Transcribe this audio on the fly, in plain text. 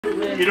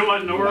You know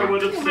what Nora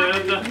would have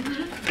said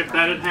if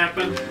that had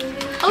happened?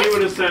 She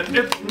would have said,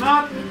 "It's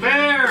not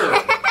fair."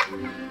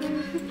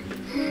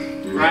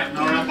 Right,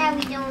 Nora?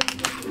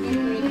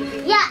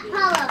 Yeah,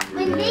 Paula.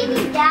 When they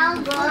mean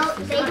down low,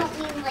 they don't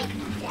mean like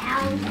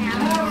down.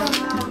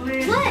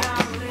 What?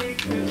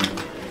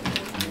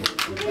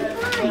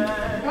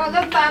 Oh,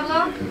 look, Pablo.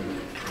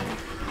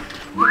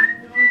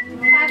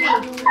 Pabi.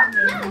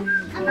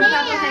 Pablo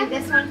made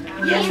this one.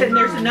 Yes, and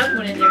there's another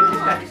one in there that's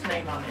got his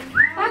name on it.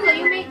 Pablo,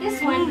 you made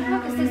this one.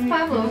 Look, it says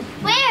Pablo.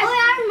 Where? Oh,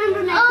 I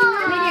remember making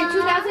it. Made in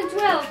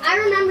 2012. I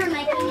remember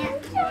making it.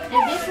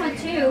 And this one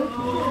too.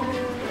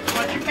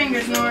 Watch your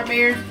fingers, Nora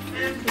Bear.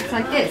 It's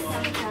like this.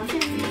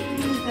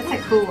 That's a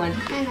cool one.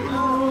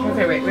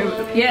 Okay,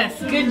 wait. Yes,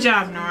 good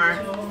job,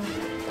 Nora.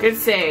 Good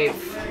save.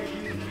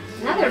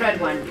 Another red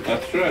one.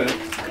 That's right.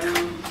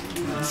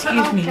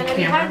 Excuse me, It's gonna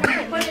be hard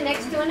camera. to put it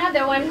next to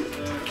another one.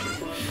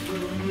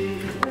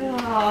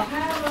 Oh.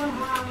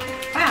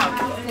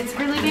 Wow, it's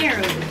really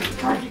narrow.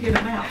 It's hard to get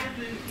them out.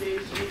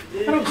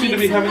 I don't seem to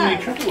be having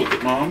any trouble with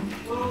it, Mom.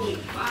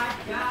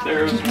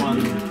 There's one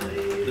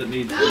that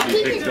needs to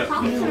be picked up.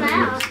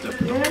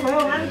 Yeah,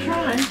 well, I'm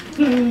trying.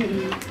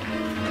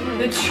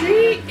 The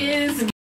tree is